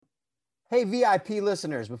Hey, VIP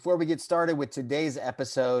listeners, before we get started with today's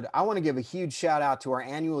episode, I want to give a huge shout out to our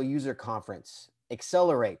annual user conference,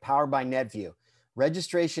 Accelerate, powered by NetView.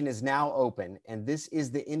 Registration is now open, and this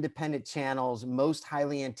is the independent channel's most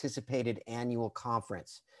highly anticipated annual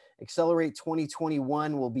conference. Accelerate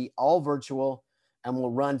 2021 will be all virtual and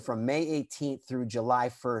will run from May 18th through July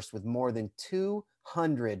 1st with more than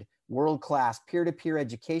 200 world-class peer-to-peer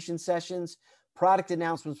education sessions, product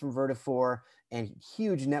announcements from Vertafore, and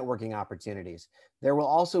huge networking opportunities. There will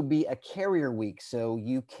also be a carrier week. So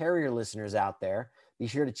you carrier listeners out there, be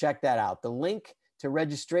sure to check that out. The link to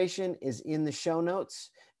registration is in the show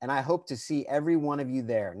notes, and I hope to see every one of you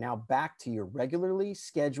there. Now back to your regularly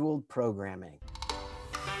scheduled programming.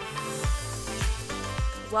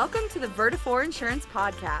 Welcome to the Vertafore Insurance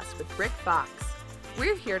Podcast with Rick Fox.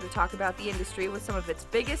 We're here to talk about the industry with some of its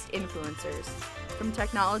biggest influencers. From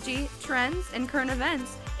technology, trends, and current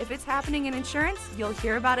events, if it's happening in insurance, you'll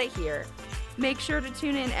hear about it here. Make sure to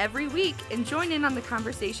tune in every week and join in on the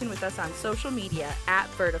conversation with us on social media at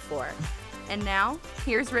Vertafore. And now,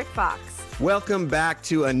 here's Rick Fox. Welcome back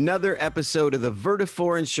to another episode of the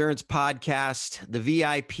Vertafore Insurance Podcast, the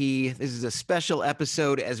VIP. This is a special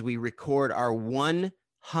episode as we record our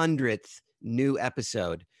 100th new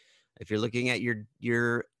episode. If you're looking at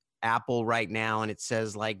your Apple right now and it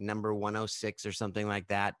says like number 106 or something like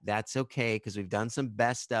that, that's okay, because we've done some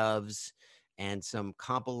best ofs and some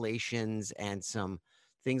compilations and some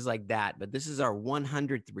things like that. But this is our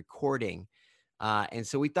 100th recording. And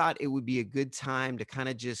so we thought it would be a good time to kind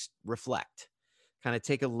of just reflect, kind of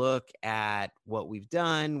take a look at what we've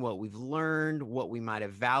done, what we've learned, what we might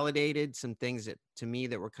have validated, some things that to me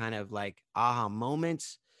that were kind of like aha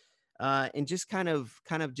moments, and just kind of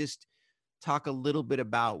just talk a little bit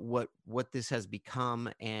about what this has become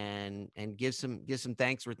and give some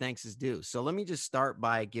thanks where thanks is due. So let me just start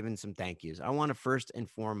by giving some thank yous. I want to first and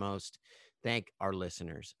foremost thank our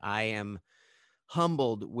listeners. I am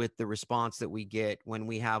humbled with the response that we get when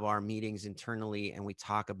we have our meetings internally and we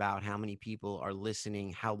talk about how many people are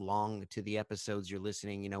listening, how long to the episodes you're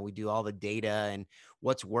listening. You know, we do all the data and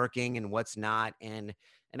what's working and what's not. And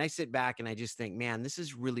I sit back and I just think, man, this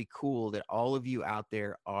is really cool that all of you out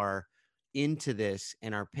there are into this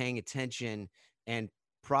and are paying attention, and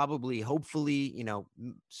probably, hopefully, you know,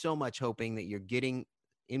 so much hoping that you're getting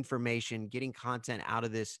information, getting content out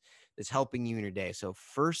of this that's helping you in your day. So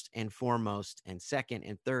first and foremost, and second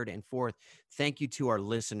and third and fourth, thank you to our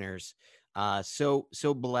listeners. So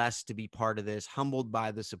blessed to be part of this, humbled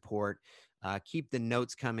by the support. Keep the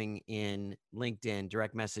notes coming in LinkedIn,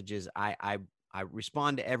 direct messages. I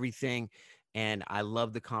respond to everything. And I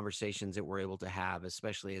love the conversations that we're able to have,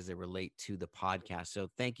 especially as they relate to the podcast. So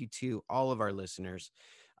thank you to all of our listeners.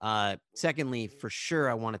 Secondly, for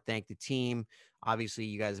sure, I want to thank the team. Obviously,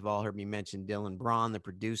 you guys have all heard me mention Dylan Braun, the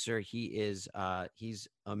producer. He's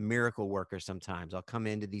a miracle worker sometimes. I'll come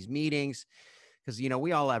into these meetings because, you know,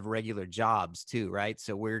 we all have regular jobs too, right?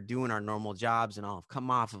 So we're doing our normal jobs, and I'll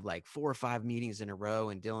come off of like 4 or 5 meetings in a row,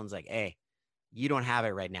 and Dylan's like, hey, you don't have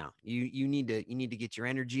it right now. You need to get your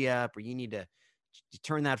energy up, or you need to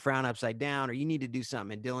turn that frown upside down, or you need to do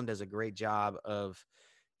something. And Dylan does a great job of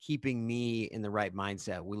keeping me in the right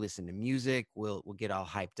mindset. We listen to music. We'll get all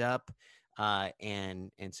hyped up. And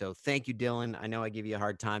so thank you, Dylan. I know I give you a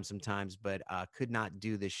hard time sometimes, but could not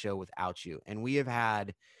do this show without you. And we have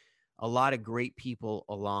had a lot of great people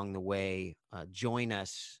along the way join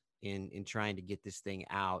us in trying to get this thing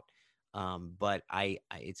out. But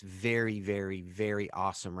it's very, very, very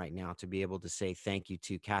awesome right now to be able to say thank you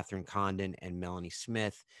to Catherine Condon and Melanie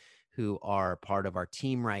Smith, who are part of our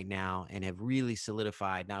team right now and have really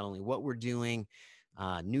solidified not only what we're doing,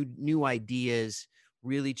 new ideas,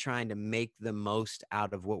 really trying to make the most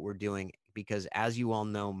out of what we're doing. Because as you all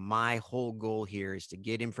know, my whole goal here is to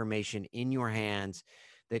get information in your hands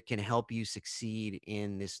that can help you succeed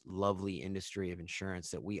in this lovely industry of insurance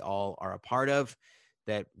that we all are a part of,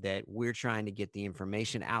 that we're trying to get the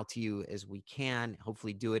information out to you as we can,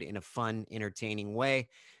 hopefully do it in a fun, entertaining way,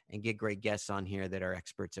 and get great guests on here that are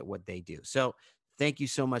experts at what they do. So thank you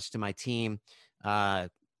so much to my team.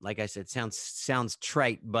 Like I said, sounds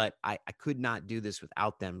trite, but I could not do this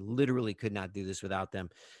without them, literally could not do this without them.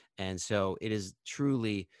 And so it is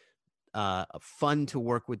truly fun to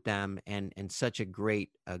work with them, and such a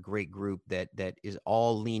great group that is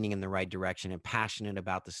all leaning in the right direction and passionate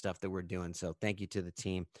about the stuff that we're doing. So thank you to the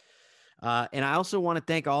team. And I also want to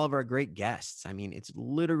thank all of our great guests. I mean, it's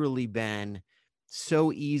literally been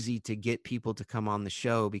so easy to get people to come on the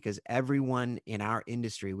show because everyone in our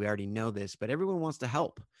industry, we already know this, but everyone wants to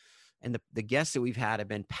help. And the guests that we've had have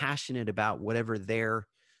been passionate about whatever their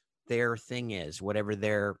their thing is, whatever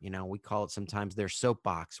their, we call it sometimes their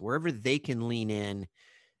soapbox, wherever they can lean in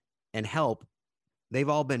and help, they've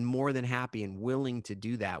all been more than happy and willing to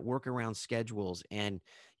do that, work around schedules and,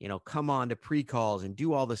 come on to pre-calls and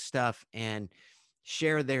do all the stuff and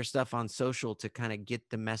share their stuff on social to kind of get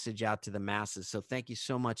the message out to the masses. So thank you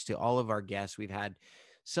so much to all of our guests. We've had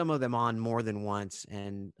some of them on more than once,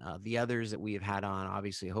 and the others that we have had on,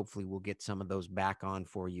 obviously, hopefully we'll get some of those back on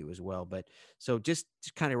for you as well. But so just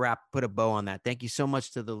to kind of put a bow on that. Thank you so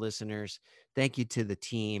much to the listeners. Thank you to the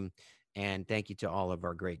team. And thank you to all of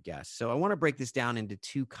our great guests. So I want to break this down into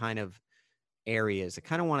two kind of areas. I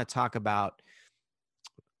kind of want to talk about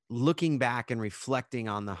looking back and reflecting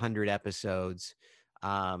on the 100 episodes.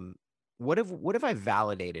 What have I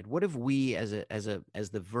validated? What have we as the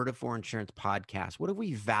Vertafore Insurance podcast, what have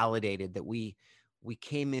we validated that we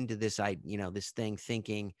came into this, this thing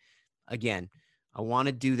thinking, again, I want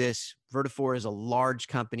to do this. Vertafore is a large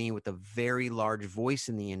company with a very large voice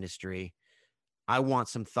in the industry. I want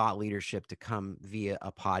some thought leadership to come via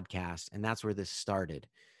a podcast. And that's where this started.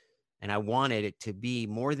 And I wanted it to be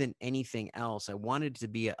more than anything else. I wanted it to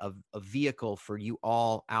be a vehicle for you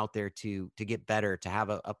all out there to get better, to have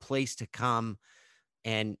a place to come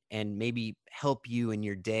and maybe help you in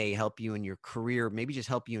your day, help you in your career, maybe just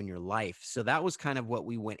help you in your life. So that was kind of what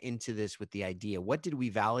we went into this with the idea. What did we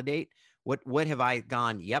validate? What have I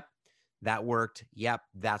gone? Yep, that worked. Yep,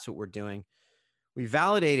 that's what we're doing. We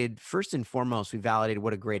validated, first and foremost, we validated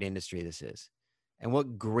what a great industry this is and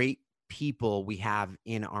what great people we have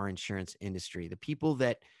in our insurance industry. The people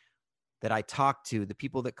that I talk to, the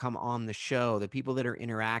people that come on the show, the people that are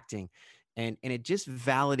interacting. And it just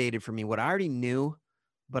validated for me what I already knew,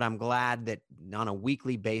 but I'm glad that on a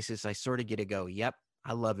weekly basis, I sort of get to go, yep,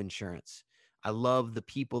 I love insurance. I love the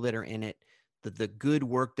people that are in it, the good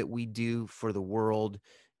work that we do for the world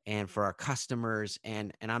and for our customers.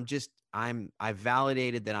 And I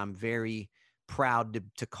validated that I'm very proud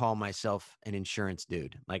to call myself an insurance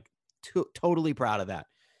dude, like totally proud of that.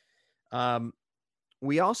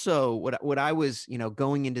 We also, what I was,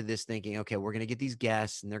 going into this thinking, okay, we're going to get these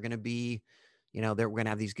guests and they're going to be, we're going to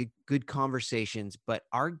have these good conversations, but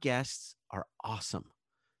our guests are awesome.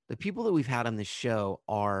 The people that we've had on the show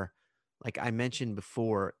are, like I mentioned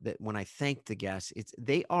before, that when I thank the guests,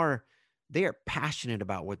 they are passionate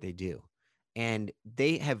about what they do. And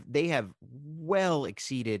they have well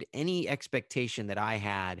exceeded any expectation that I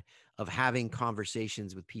had of having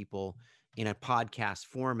conversations with people in a podcast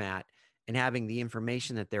format and having the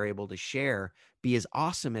information that they're able to share be as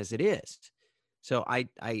awesome as it is. So I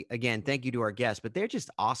again, thank you to our guests, but they're just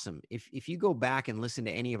awesome. If you go back and listen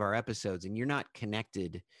to any of our episodes and you're not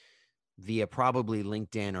connected via probably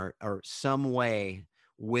LinkedIn or some way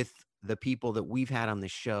with the people that we've had on the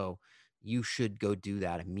show, you should go do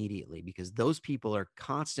that immediately, because those people are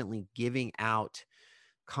constantly giving out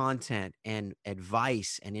content and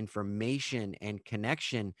advice and information and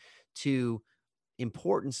connection to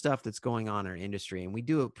important stuff that's going on in our industry. And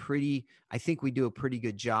I think we do a pretty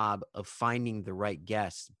good job of finding the right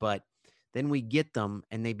guests, but then we get them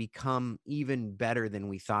and they become even better than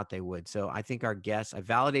we thought they would. So I think our guests, I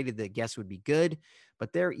validated that guests would be good,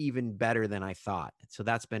 but they're even better than I thought. So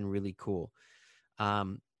that's been really cool.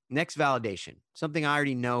 Next validation, something I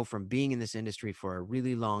already know from being in this industry for a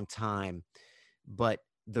really long time, but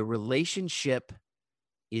the relationship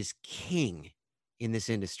is king in this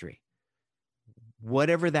industry.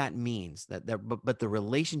 Whatever that means, but the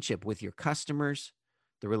relationship with your customers,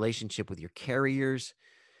 the relationship with your carriers,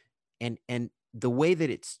 and the way that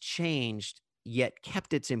it's changed yet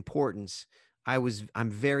kept its importance,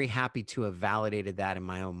 I'm very happy to have validated that in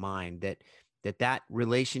my own mind, that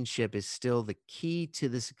relationship is still the key to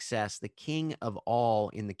the success, the king of all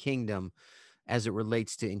in the kingdom as it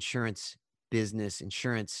relates to insurance business,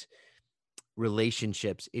 insurance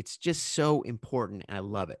relationships. It's just so important, and I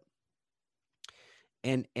love it.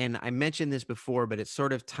 And I mentioned this before, but it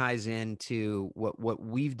sort of ties into what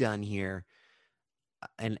we've done here.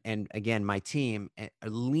 And again, my team are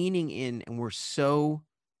leaning in, and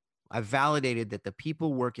I've validated that the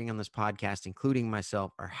people working on this podcast, including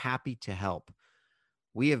myself, are happy to help.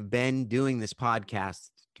 We have been doing this podcast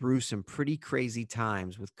through some pretty crazy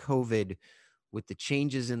times with COVID, with the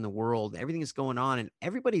changes in the world, everything that's going on, and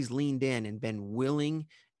everybody's leaned in and been willing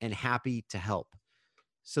and happy to help.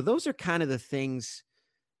 So those are kind of the things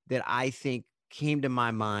that I think came to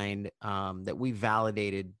my mind, that we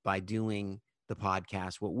validated by doing the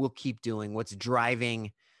podcast, what we'll keep doing, what's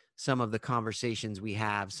driving some of the conversations we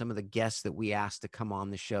have, some of the guests that we asked to come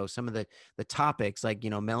on the show, some of the topics, like,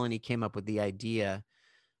 Melanie came up with the idea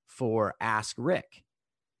for Ask Rick.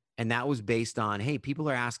 And that was based on, hey, people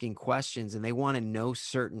are asking questions and they want to know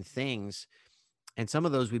certain things. And some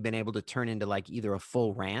of those we've been able to turn into like either a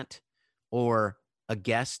full rant or a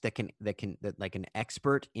guest that like an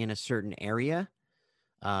expert in a certain area.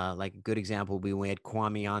 Like a good example, we had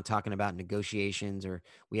Kwame on talking about negotiations, or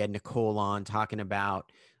we had Nicole on talking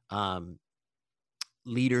about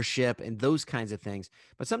leadership and those kinds of things.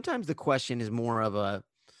 But sometimes the question is more of a,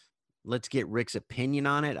 let's get Rick's opinion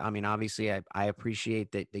on it. I mean, obviously, I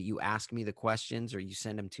appreciate that you ask me the questions or you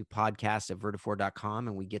send them to podcast@vertifor.com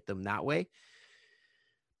and we get them that way.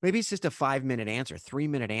 Maybe it's just a 5-minute answer,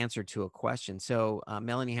 3-minute answer to a question. So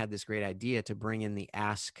Melanie had this great idea to bring in the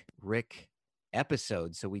Ask Rick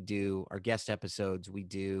episodes. So we do our guest episodes, we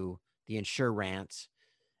do the Insure Rants,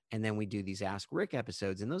 and then we do these Ask Rick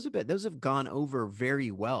episodes. And those have gone over very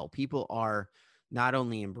well. People are not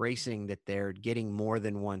only embracing that they're getting more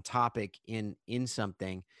than one topic in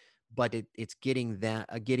something, but it's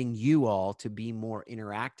getting you all to be more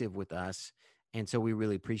interactive with us. And so we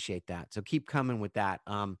really appreciate that. So keep coming with that.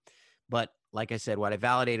 But like I said, what I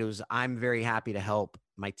validated was I'm very happy to help.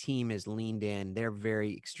 My team has leaned in. They're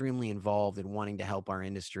very extremely involved in wanting to help our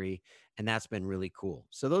industry. And that's been really cool.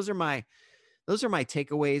 So those are my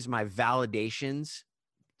takeaways, my validations,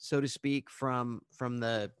 so to speak, from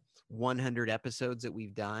the 100 episodes that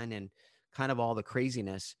we've done and kind of all the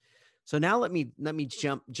craziness. So now let me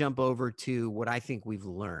jump over to what I think we've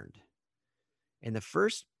learned. And the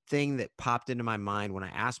first thing that popped into my mind when I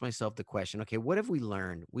asked myself the question, okay, what have we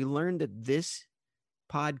learned? We learned that this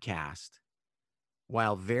podcast,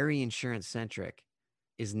 while very insurance centric,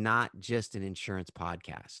 is not just an insurance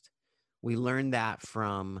podcast. We learned that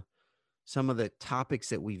from some of the topics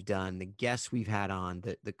that we've done, the guests we've had on,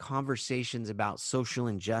 the conversations about social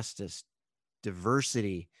injustice,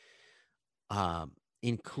 diversity,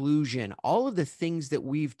 inclusion, all of the things that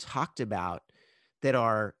we've talked about that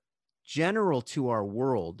are general to our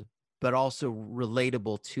world, but also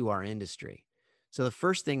relatable to our industry. So the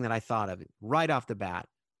first thing that I thought of right off the bat,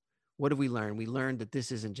 what have we learned? We learned that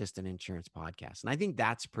this isn't just an insurance podcast. And I think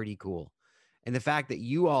that's pretty cool. And the fact that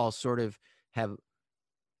you all sort of have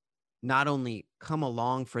not only come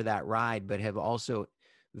along for that ride, but have also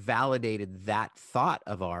validated that thought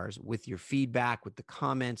of ours with your feedback, with the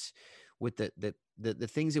comments, with the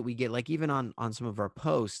things that we get, like even on some of our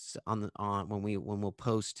posts on when we'll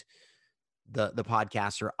post the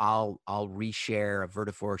podcast, or I'll reshare a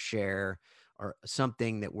Vertifor share or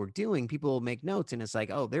something that we're doing. People will make notes, and it's like,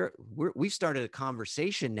 oh, we started a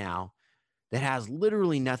conversation now that has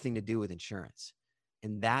literally nothing to do with insurance,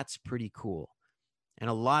 and that's pretty cool. And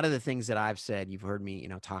a lot of the things that I've said, you've heard me,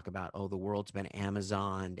 talk about, oh, the world's been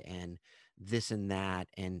Amazoned and this and that,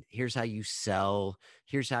 and here's how you sell,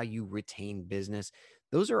 here's how you retain business.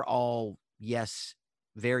 Those are all, yes,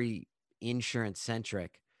 very insurance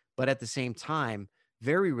centric, but at the same time,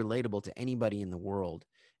 very relatable to anybody in the world.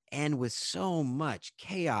 And with so much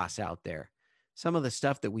chaos out there, some of the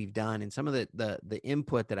stuff that we've done and some of the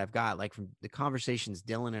input that I've got, like from the conversations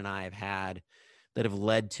Dylan and I have had that have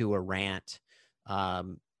led to a rant,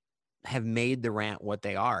 have made the rant what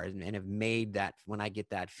they are, and have made that when I get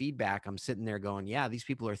that feedback, I'm sitting there going, yeah, these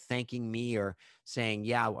people are thanking me or saying,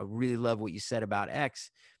 yeah, I really love what you said about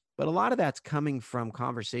X. But a lot of that's coming from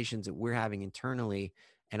conversations that we're having internally.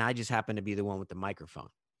 And I just happen to be the one with the microphone.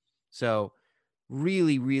 So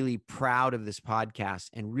really, really proud of this podcast,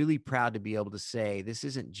 and really proud to be able to say this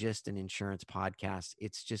isn't just an insurance podcast.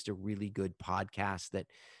 It's just a really good podcast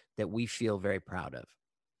that we feel very proud of.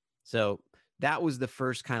 So that was the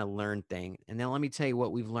first kind of learned thing. And then let me tell you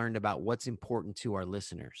what we've learned about what's important to our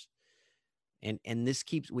listeners. And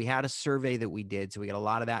we had a survey that we did. So we got a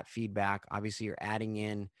lot of that feedback. Obviously, you're adding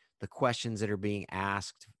in the questions that are being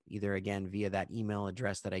asked, either again, via that email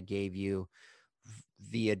address that I gave you,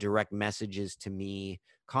 via direct messages to me,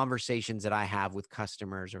 conversations that I have with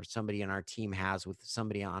customers, or somebody on our team has with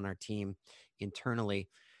somebody on our team internally.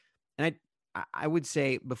 And I would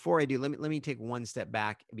say, before I do, let me take one step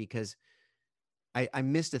back, because I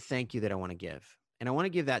missed a thank you that I want to give. And I want to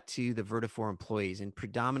give that to the Vertifor employees, and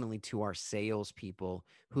predominantly to our salespeople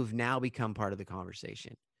who've now become part of the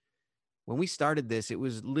conversation. When we started this, it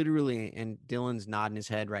was literally, and Dylan's nodding his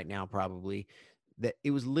head right now probably, that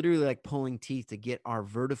it was literally like pulling teeth to get our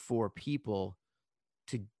Vertifor people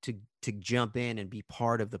to jump in and be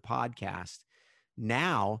part of the podcast.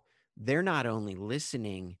 Now they're not only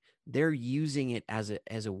listening, they're using it as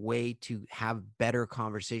a way to have better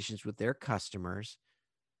conversations with their customers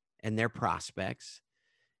and their prospects.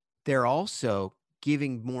 They're also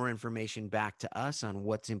giving more information back to us on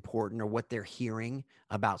what's important, or what they're hearing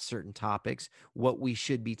about certain topics, what we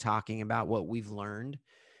should be talking about, what we've learned.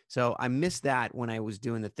 So I missed that when I was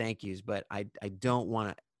doing the thank yous, but I don't want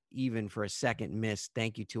to even for a second miss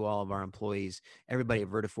thank you to all of our employees, everybody at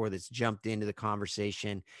Vertafore that's jumped into the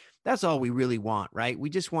conversation. That's all we really want, right? We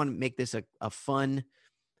just want to make this a fun,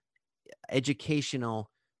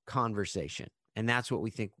 educational conversation. And that's what we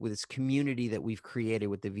think with this community that we've created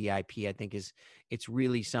with the VIP. I think it's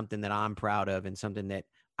really something that I'm proud of, and something that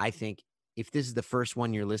I think if this is the first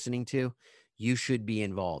one you're listening to, you should be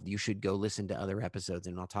involved. You should go listen to other episodes,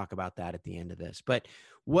 and I'll talk about that at the end of this. But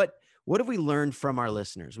what what have we learned from our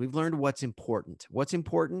listeners? We've learned what's important. What's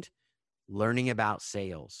important? Learning about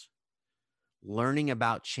sales, learning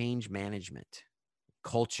about change management,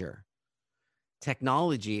 culture,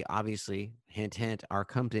 technology. Obviously, hint hint, our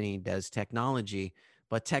company does technology,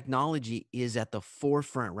 but technology is at the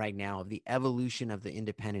forefront right now of the evolution of the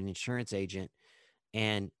independent insurance agent,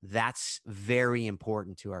 and that's very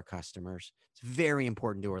important to our customers. It's very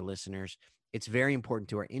important to our listeners. It's very important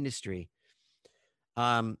to our industry.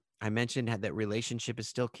 I mentioned that relationship is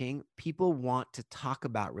still king. People want to talk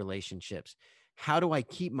about relationships. How do I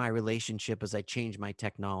keep my relationship as I change my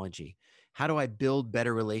technology? How do I build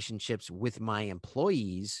better relationships with my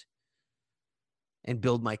employees and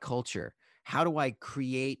build my culture? How do I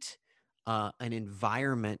create an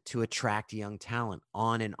environment to attract young talent?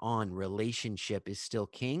 On and on. Relationship is still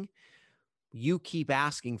king. You keep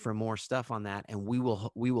asking for more stuff on that, and we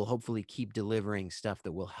will hopefully keep delivering stuff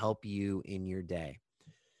that will help you in your day.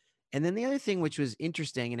 And then the other thing, which was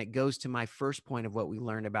interesting, and it goes to my first point of what we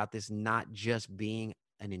learned about this not just being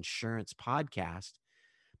an insurance podcast,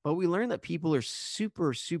 but we learned that people are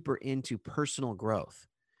super, super into personal growth.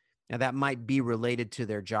 Now, that might be related to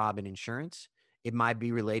their job in insurance. It might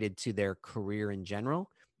be related to their career in general,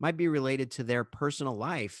 might be related to their personal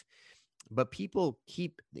life. But people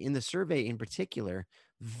keep, in the survey in particular,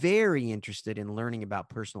 very interested in learning about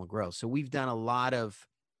personal growth. So we've done a lot of,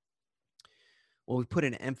 well, we've put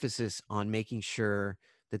an emphasis on making sure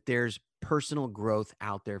that there's personal growth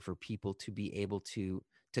out there for people to be able to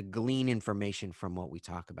glean information from what we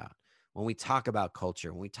talk about. When we talk about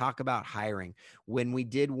culture, when we talk about hiring, when we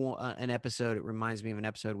did an episode, it reminds me of an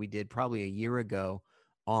episode we did probably a year ago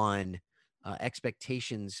on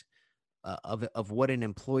expectations of what an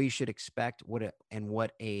employee should expect, and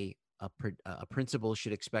what a principal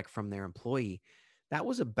should expect from their employee. That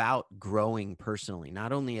was about growing personally,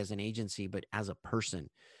 not only as an agency, but as a person.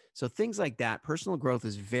 So things like that, personal growth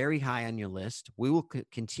is very high on your list. We will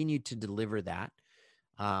continue to deliver that.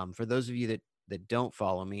 For those of you that don't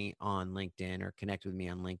follow me on LinkedIn or connect with me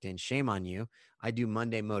on LinkedIn, shame on you. I do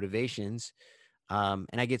Monday motivations. And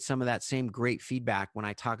I get some of that same great feedback when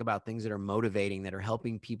I talk about things that are motivating, that are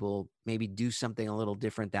helping people maybe do something a little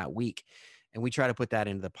different that week. And we try to put that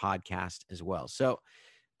into the podcast as well. So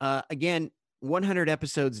again, 100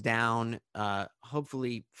 episodes down,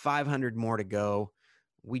 hopefully 500 more to go.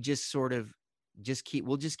 We just sort of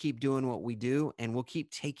we'll just keep doing what we do, and we'll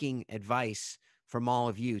keep taking advice from all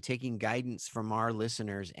of you, taking guidance from our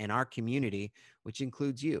listeners and our community, which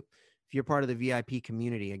includes you. If you're part of the VIP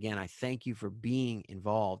community, again, I thank you for being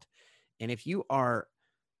involved. And if you are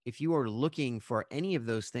looking for any of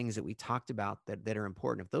those things that we talked about that are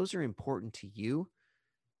important, if those are important to you,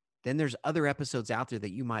 then there's other episodes out there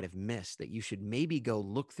that you might have missed that you should maybe go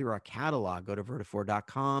look through our catalog. Go to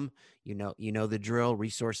vertafore.com. You know the drill,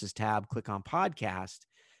 resources tab, click on podcast.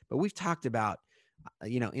 But we've talked about,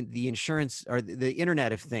 in the insurance or the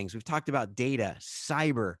Internet of Things. We've talked about data,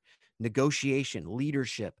 cyber, negotiation,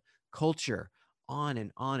 leadership, culture, on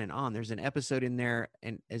and on and on. There's an episode in there,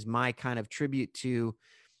 and as my kind of tribute to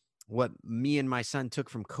what me and my son took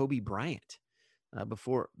from Kobe Bryant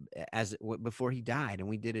before he died, and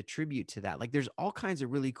we did a tribute to that. Like, there's all kinds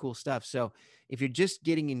of really cool stuff. So if you're just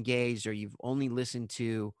getting engaged or you've only listened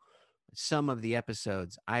to some of the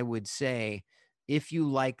episodes, I would say, if you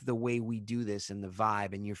like the way we do this and the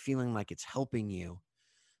vibe, and you're feeling like it's helping you,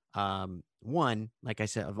 one, like I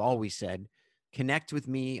said, I've always said, connect with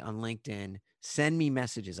me on LinkedIn, send me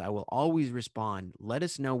messages. I will always respond. Let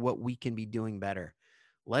us know what we can be doing better.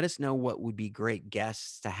 Let us know what would be great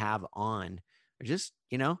guests to have on, or just,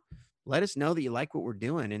 let us know that you like what we're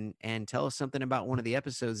doing, and tell us something about one of the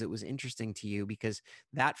episodes that was interesting to you, because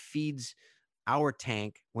that feeds our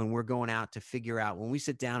tank when we're going out to figure out, when we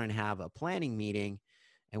sit down and have a planning meeting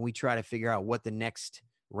and we try to figure out what the next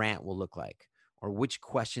rant will look like, or which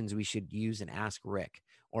questions we should use and ask Rick,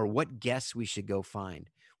 or what guests we should go find.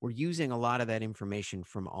 We're using a lot of that information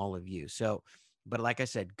from all of you. So, but like I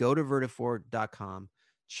said, go to vertafore.com,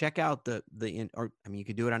 check out you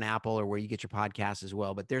could do it on Apple or where you get your podcasts as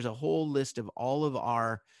well, but there's a whole list of all of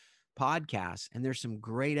our podcasts, and there's some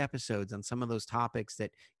great episodes on some of those topics that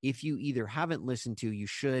if you either haven't listened to, you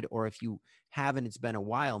should, or if you haven't, it's been a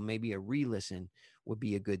while, maybe a re-listen would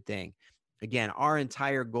be a good thing. Again, our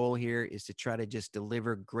entire goal here is to try to just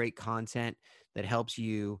deliver great content that helps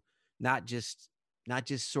you not just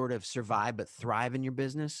sort of survive, but thrive in your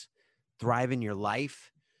business, thrive in your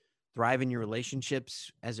life, thrive in your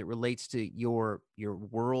relationships as it relates to your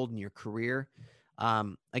world and your career.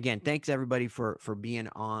 Again, thanks everybody for being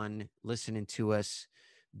on, listening to us,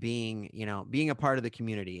 being a part of the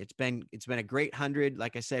community. It's been a great 100.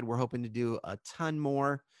 Like I said, we're hoping to do a ton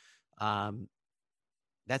more.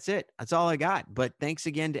 That's it. That's all I got. But thanks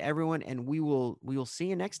again to everyone, and we will see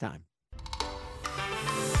you next time.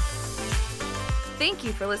 Thank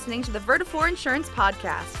you for listening to the Vertafore Insurance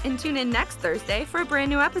Podcast, and tune in next Thursday for a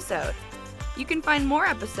brand new episode. You can find more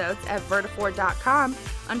episodes at vertafore.com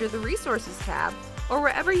under the Resources tab or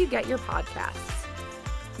wherever you get your podcasts.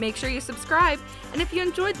 Make sure you subscribe, and if you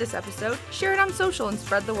enjoyed this episode, share it on social and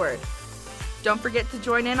spread the word. Don't forget to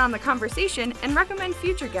join in on the conversation and recommend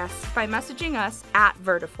future guests by messaging us at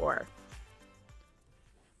Vertafore.